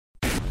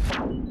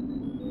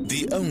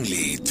The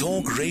only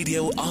talk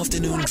radio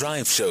afternoon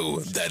drive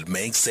show that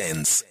makes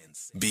sense.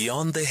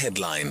 Beyond the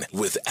Headline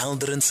with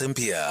Alder and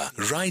Cynthia,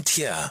 right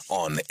here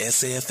on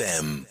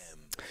SAFM.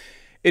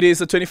 It is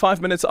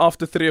 25 minutes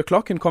after 3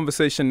 o'clock in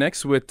conversation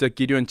next with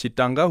Gideon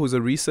Chitanga, who's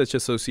a research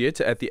associate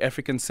at the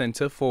African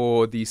Center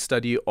for the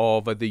Study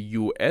of the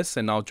U.S.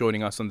 and now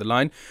joining us on the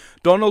line.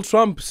 Donald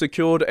Trump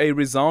secured a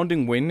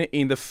resounding win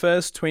in the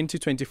first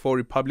 2024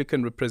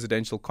 Republican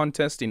presidential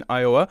contest in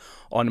Iowa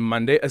on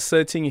Monday,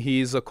 asserting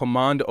his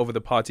command over the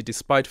party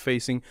despite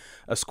facing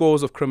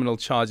scores of criminal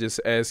charges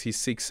as he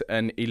seeks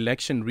an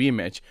election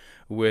rematch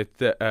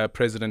with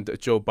President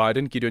Joe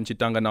Biden. Gideon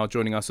Chitanga now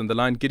joining us on the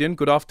line. Gideon,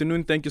 good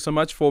afternoon. Thank you so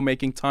much for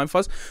making time for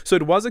us. So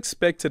it was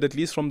expected, at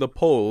least from the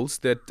polls,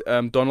 that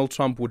Donald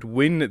Trump would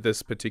win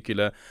this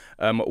particular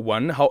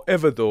one.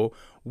 However, though,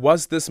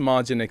 was this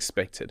margin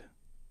expected?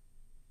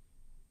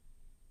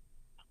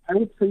 I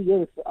would say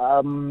yes.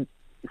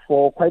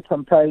 For quite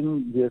some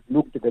time, he has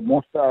looked the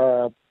most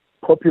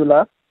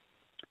popular,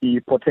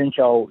 the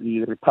potential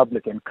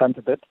Republican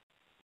candidate.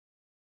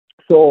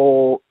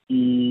 So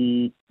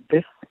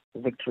this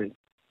victory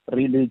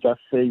really just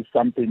says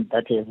something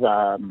that is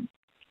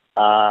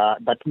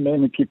that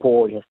many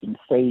people have been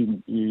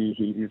saying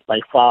he is by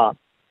far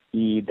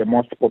the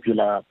most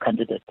popular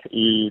candidate.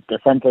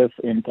 DeSantis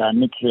and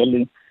Nikki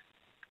Haley,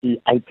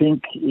 I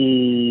think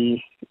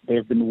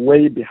they've been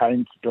way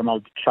behind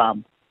Donald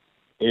Trump.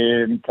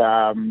 And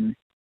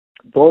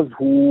those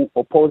who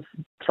oppose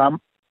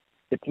Trump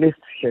at least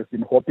have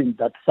been hoping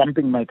that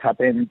something might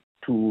happen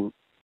to,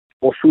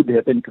 or should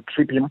happen to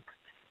trip him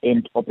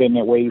and open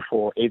a way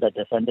for either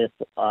DeSantis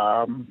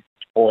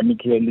or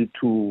Nikki Haley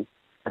to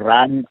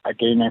run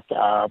against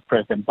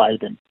President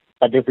Biden.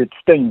 But as it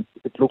stands,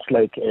 it looks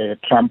like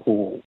Trump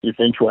will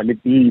eventually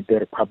be the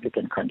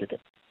Republican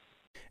candidate.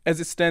 As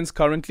it stands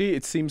currently,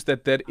 it seems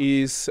that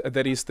is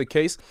the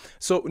case.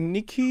 So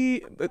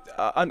Nikki,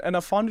 and I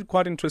found it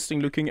quite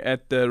interesting looking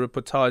at the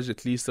reportage,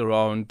 at least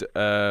around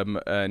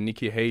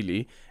Nikki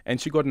Haley,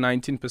 and she got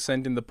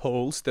 19% in the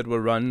polls that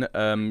were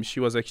run. She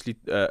was actually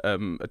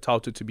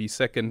touted to be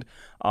second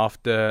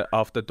after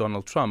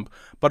Donald Trump.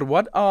 But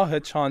what are her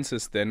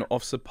chances then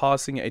of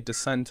surpassing a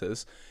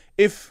DeSantis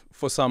if,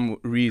 for some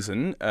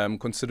reason,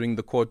 considering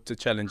the court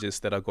challenges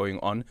that are going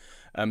on,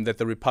 that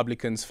the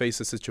Republicans face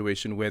a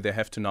situation where they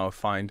have to now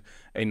find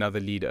another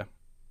leader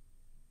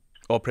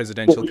or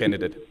presidential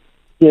candidate?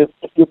 Yes,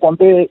 if you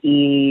compare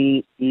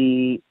Nikki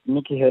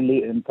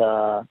Haley and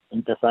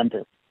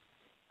DeSantis,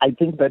 I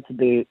think that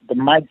the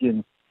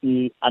margins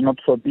are not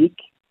so big.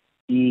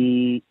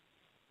 In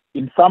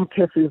some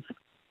cases,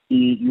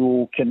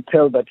 you can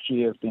tell that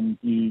she has been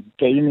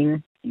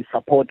gaining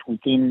support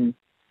within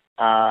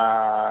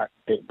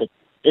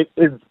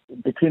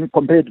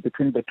compared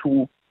between the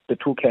two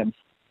camps.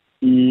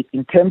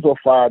 In terms of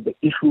the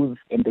issues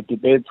and the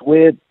debates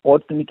where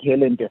both Nikki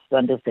Haley and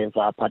DeSantis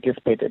have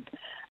participated,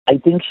 I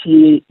think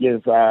she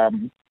is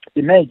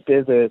emerged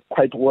as a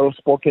quite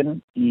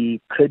well-spoken,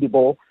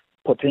 credible,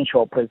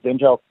 potential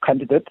presidential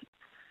candidate.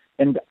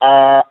 And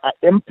I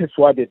am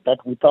persuaded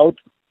that without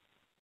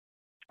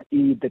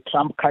the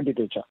Trump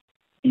candidature,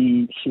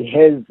 she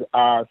has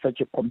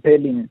such a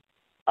compelling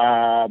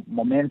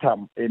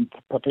momentum, and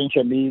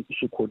potentially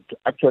she could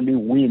actually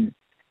win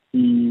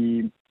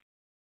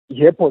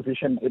her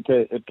position at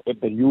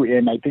the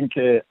UN. I think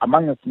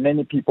among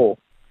many people,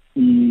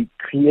 he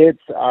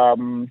creates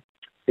an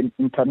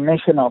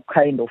international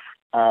kind of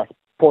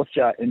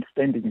posture and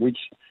standing which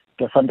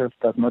DeSantis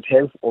does not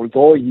have,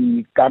 although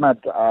he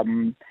garnered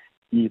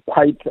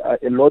quite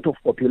a lot of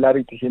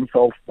popularity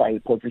himself by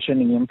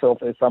positioning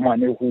himself as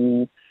someone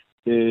who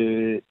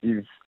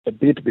is a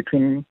bit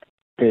between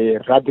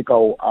the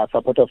radical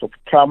supporters of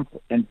Trump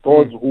and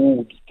those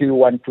who still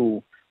want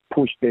to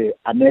push the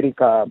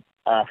America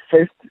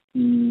first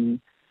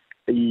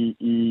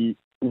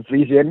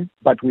vision,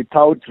 but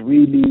without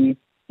really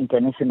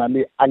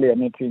internationally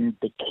alienating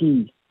the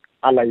key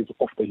allies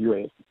of the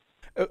U.S.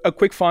 A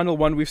quick final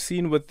one. We've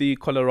seen with the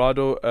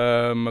Colorado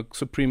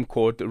Supreme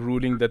Court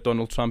ruling that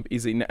Donald Trump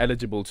is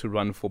ineligible to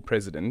run for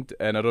president.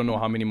 And I don't know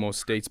how many more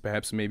states,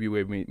 perhaps maybe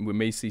where we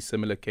may see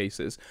similar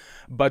cases.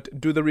 But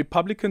do the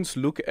Republicans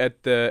look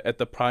at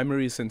the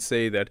primaries and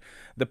say that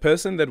the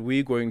person that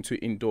we're going to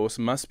endorse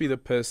must be the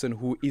person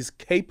who is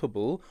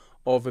capable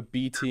of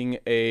beating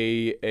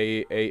a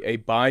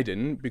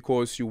Biden,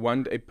 because you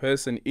want a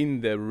person in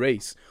the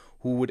race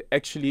who would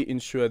actually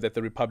ensure that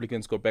the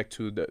Republicans go back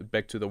to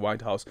the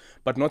White House,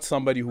 but not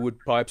somebody who would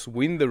perhaps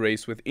win the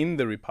race within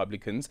the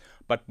Republicans,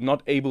 but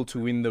not able to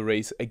win the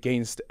race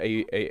against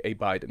a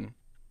Biden?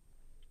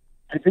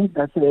 I think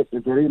that's a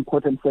very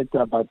important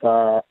factor, but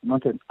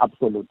not an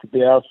absolute.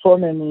 There are so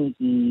many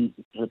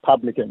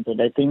Republicans,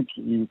 and I think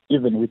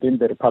even within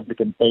the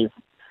Republican base,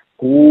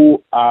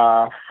 who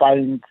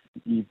find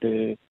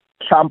the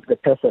Trump, the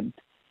person,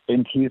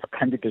 and his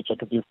candidature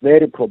to be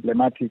very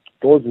problematic.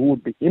 Those who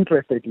would be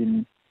interested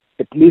in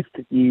at least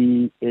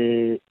an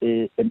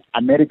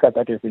America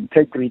that has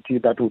integrity,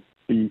 that would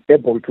be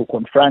able to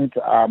confront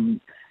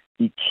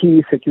the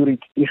key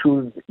security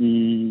issues,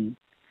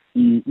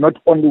 not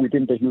only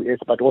within the US,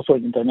 but also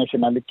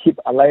internationally, keep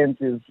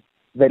alliances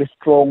very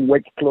strong,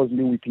 work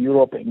closely with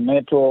Europe and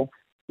NATO.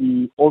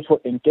 We also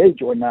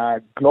engage on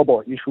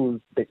global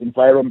issues, the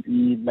environment,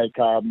 like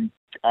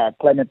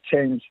climate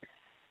change.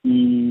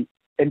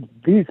 And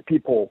these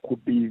people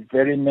could be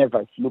very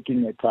nervous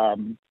looking at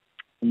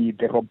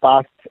the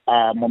robust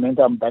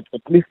momentum that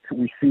at least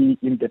we see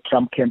in the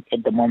Trump camp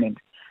at the moment.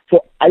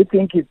 So I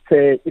think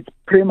it's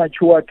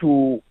premature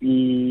to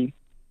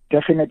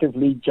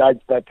definitively judge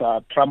that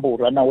Trump will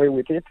run away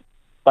with it,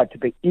 but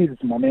there is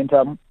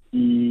momentum.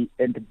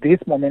 And this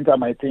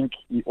momentum, I think,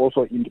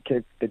 also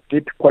indicates the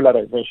deep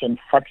polarization,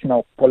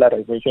 factional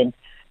polarization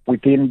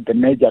within the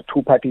major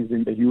two parties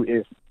in the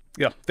U.S.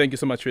 Yeah, thank you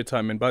so much for your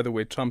time. And by the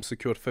way, Trump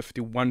secured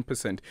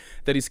 51%.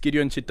 That is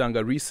Gideon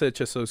Chitanga,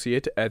 research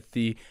associate at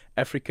the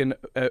African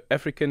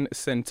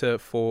Center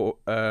for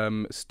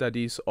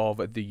Studies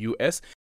of the U.S.